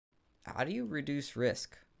how do you reduce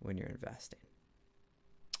risk when you're investing?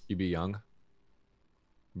 You be young,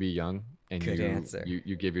 and Good you answer. you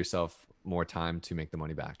you give yourself more time to make the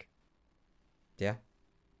money back. Yeah.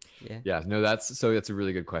 Yeah. Yeah, no, that's a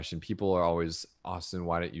really good question. People are always, Austin,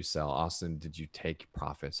 why didn't you sell? Austin, did you take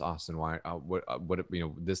profits? Austin, why? What?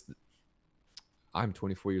 This. I'm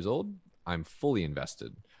 24 years old. I'm fully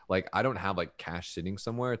invested. Like I don't have like cash sitting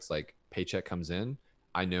somewhere. It's like paycheck comes in.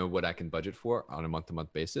 I know what I can budget for on a month to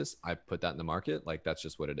month basis. I put that in the market. Like that's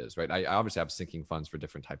just what it is, right? I obviously have sinking funds for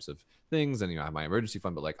different types of things, and I have my emergency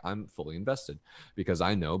fund, but like I'm fully invested because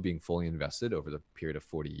I know being fully invested over the period of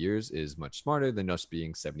 40 years is much smarter than just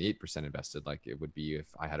being 78% invested, like it would be if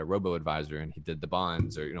I had a robo advisor and he did the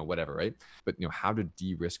bonds or whatever, right? But how to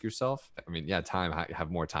de-risk yourself. I mean, yeah,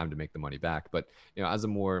 have more time to make the money back, but as a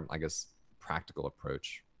more, I guess, practical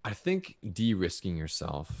approach, I think de-risking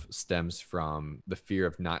yourself stems from the fear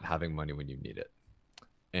of not having money when you need it.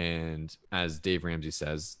 And as Dave Ramsey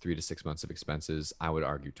says, 3 to 6 months of expenses, I would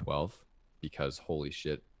argue 12, because holy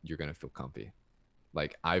shit, you're going to feel comfy.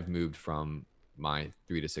 Like I've moved from my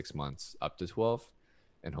 3 to 6 months up to 12,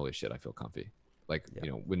 and holy shit, I feel comfy. Like,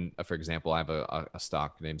 Yeah. when, for example, I have a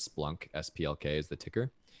stock named Splunk, SPLK is the ticker.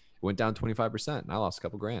 It went down 25% and I lost a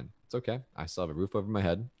couple grand. It's okay. I still have a roof over my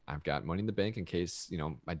head. I've got money in the bank in case,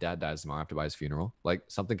 my dad dies tomorrow. I have to buy his funeral. Like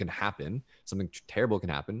something can happen, something terrible can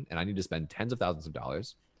happen, and I need to spend tens of thousands of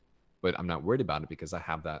dollars, but I'm not worried about it because I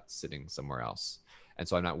have that sitting somewhere else. And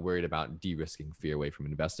so I'm not worried about de-risking fear away from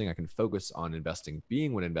investing. I can focus on investing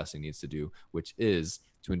being what investing needs to do, which is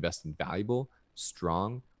to invest in valuable,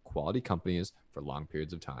 strong, quality companies for long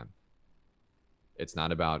periods of time. It's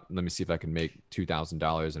not about, let me see if I can make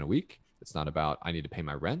 $2,000 in a week. It's not about, I need to pay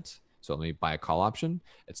my rent, so let me buy a call option.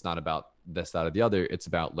 It's not about this, that, or the other. It's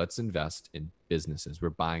about, let's invest in businesses. We're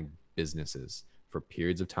buying businesses for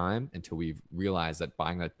periods of time until we've realized that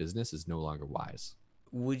buying that business is no longer wise.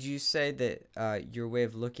 Would you say that your way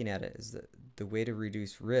of looking at it is that the way to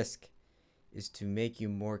reduce risk is to make you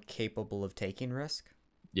more capable of taking risk?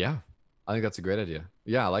 Yeah, I think that's a great idea.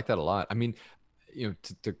 Yeah, I like that a lot. I mean,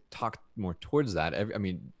 to talk more towards that, I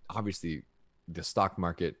mean, obviously, the stock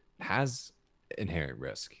market has inherent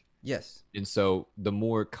risk. Yes. And so the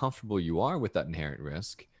more comfortable you are with that inherent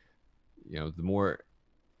risk, the more,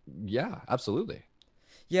 yeah, absolutely.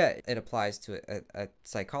 Yeah, it applies to a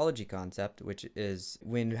psychology concept, which is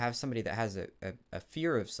when you have somebody that has a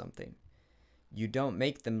fear of something, you don't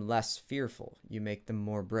make them less fearful, you make them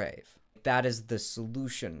more brave. That is the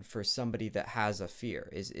solution for somebody that has a fear.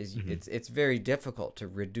 Is Hmm. it's very difficult to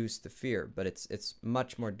reduce the fear, but it's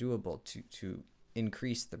much more doable to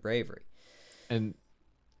increase the bravery. And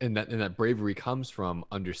that bravery comes from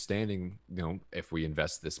understanding, if we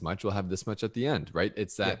invest this much, we'll have this much at the end, right?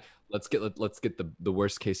 It's Yeah. that, let's get the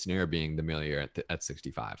worst case scenario being the millionaire at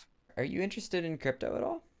 65. Are you interested in crypto at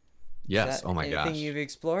all? Is Yes. that Oh my anything gosh. you've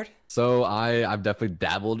explored? So I've definitely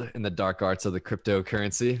dabbled in the dark arts of the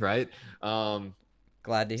cryptocurrency, right? Um,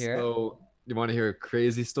 Glad to hear it. so you want to hear a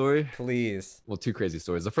crazy story? Please. Well, two crazy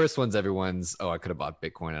stories. The first one's everyone's, oh, I could have bought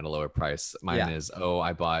Bitcoin at a lower price. Mine Yeah. is, oh,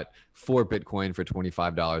 I bought 4 Bitcoin for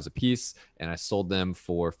 $25 a piece, and I sold them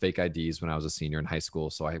for fake IDs when I was a senior in high school,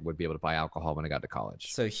 so I would be able to buy alcohol when I got to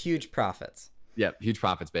college. So huge profits. Yeah, huge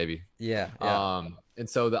profits, baby. Yeah, yeah. And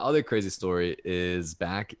so the other crazy story is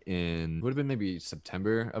back in, would have been maybe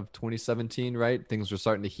September of 2017, right? Things were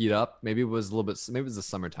starting to heat up. Maybe it was a little bit, maybe it was the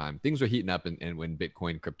summertime. Things were heating up in when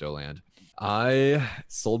Bitcoin crypto land. I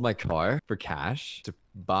sold my car for cash to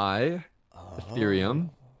buy Oh. Ethereum,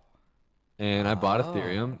 and I bought Oh.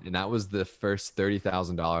 Ethereum, and that was the first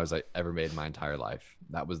 $30,000 I ever made in my entire life.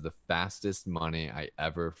 That was the fastest money I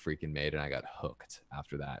ever freaking made, and I got hooked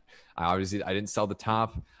after that. I didn't sell the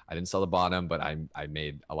top, I didn't sell the bottom, but I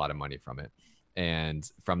made a lot of money from it. And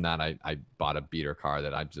from that, I bought a beater car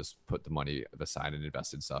that I just put the money aside and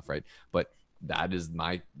invested stuff, right? But that is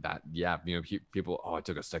yeah, people, oh, I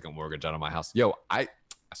took a second mortgage out of my house. Yo, I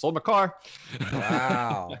sold my car.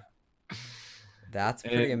 Wow. That's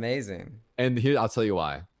pretty and amazing. and here, I'll tell you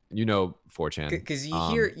why. 4chan. Because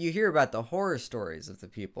you hear about the horror stories of the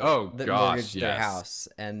people Oh that gosh, mortgaged their yes, house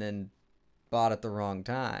and then bought at the wrong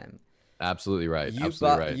time. absolutely right, You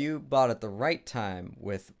absolutely bought right. you bought at the right time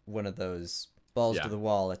with one of those balls to Yeah, the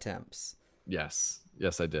wall attempts. yes,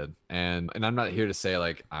 I did. And I'm not here to say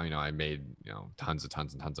like I made tons and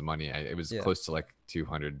tons of money. It was Yeah. close to like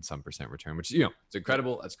 200 some percent return, which it's Yeah.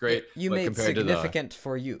 incredible. That's Yeah. great. You But made compared to the, significant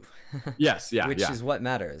for you, yes, yeah, which yeah, is what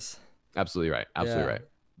matters. absolutely right, absolutely Yeah. right.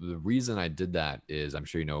 The reason I did that is, I'm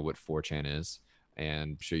sure you know what 4chan is,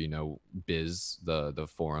 and I'm sure Biz, the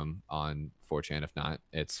forum on 4chan. If not,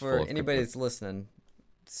 it's full For of anybody crypto. that's listening,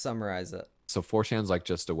 summarize it. So 4chan's like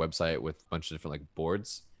just a website with a bunch of different like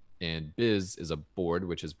boards, and Biz is a board,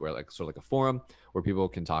 which is where like sort of like a forum where people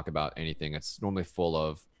can talk about anything. It's normally full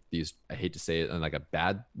of these, I hate to say it in like a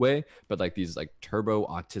bad way, but like these like turbo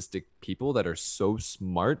autistic people that are so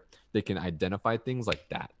smart they can identify things like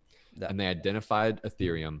that. That And they identified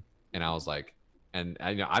Ethereum, and I was like, and I,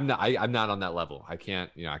 you know, I'm not on that level. I can't,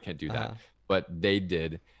 you know, I can't do that, uh but they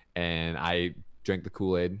did, and I drank the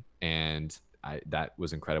Kool-Aid, and that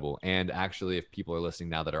was incredible. And actually, if people are listening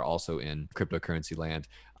now that are also in cryptocurrency land,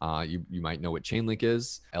 you might know what Chainlink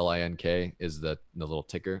is. LINK is the little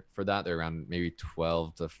ticker for that. They're around maybe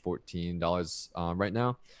 $12 to $14 right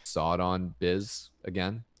now. Saw it on Biz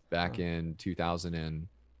again back huh. in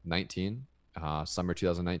 2019, summer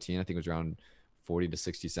 2019. I think it was around 40 to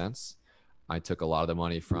 60 cents. I took a lot of the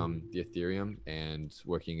money from the Ethereum and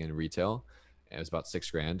working in retail. It was about 6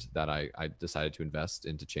 grand that I decided to invest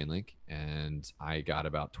into Chainlink, and I got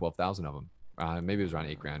about 12,000 of them. Maybe it was around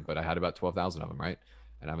 8 grand, but I had about 12,000 of them, right?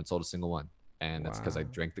 And I haven't sold a single one. And that's because I Wow.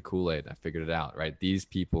 drank the Kool-Aid. I figured it out, right? These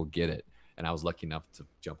people get it. And I was lucky enough to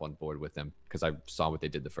jump on board with them because I saw what they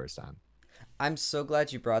did the first time. I'm so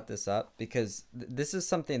glad you brought this up because this is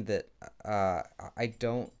something that uh, I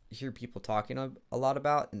don't hear people talking a lot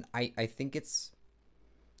about, and I think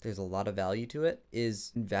there's a lot of value to it.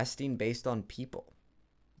 Is investing based on people.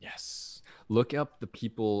 Yes. Look up the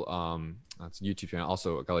people. That's a YouTube channel.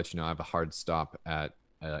 Also, I gotta let you know I have a hard stop at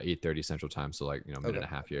 8:30 Central Time, so like, you know, a minute Okay.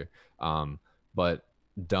 and a half here. But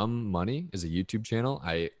Dumb Money is a YouTube channel.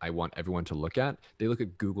 I want everyone to look at. They look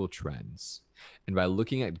at Google Trends, and by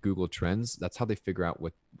looking at Google Trends, that's how they figure out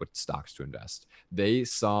what stocks to invest. They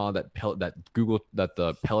saw that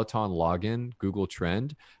the Peloton login Google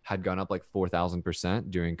trend had gone up like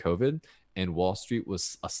 4,000% during COVID, and Wall Street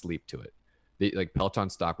was asleep to it. They like Peloton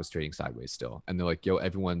stock was trading sideways still, and they're like, yo,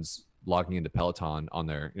 everyone's logging into Peloton on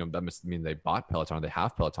their, you know, that must mean they bought Peloton, they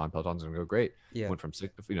have Peloton's gonna go great. Yeah. Went from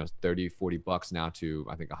 30 $40 now to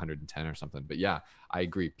I think 110 or something. But yeah, I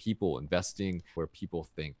agree, people investing where people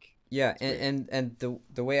think. Yeah, It's great. and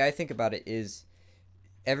the way I think about it is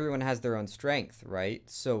everyone has their own strength, right?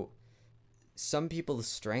 So some people's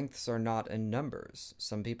strengths are not in numbers.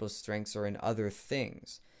 Some people's strengths are in other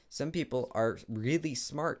things. Some people are really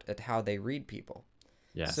smart at how they read people.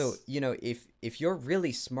 So, Yes. if you're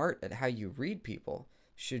really smart at how you read people,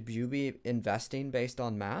 should you be investing based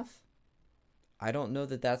on math? I don't know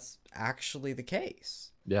that that's actually the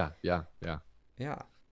case. Yeah, yeah, yeah. Yeah.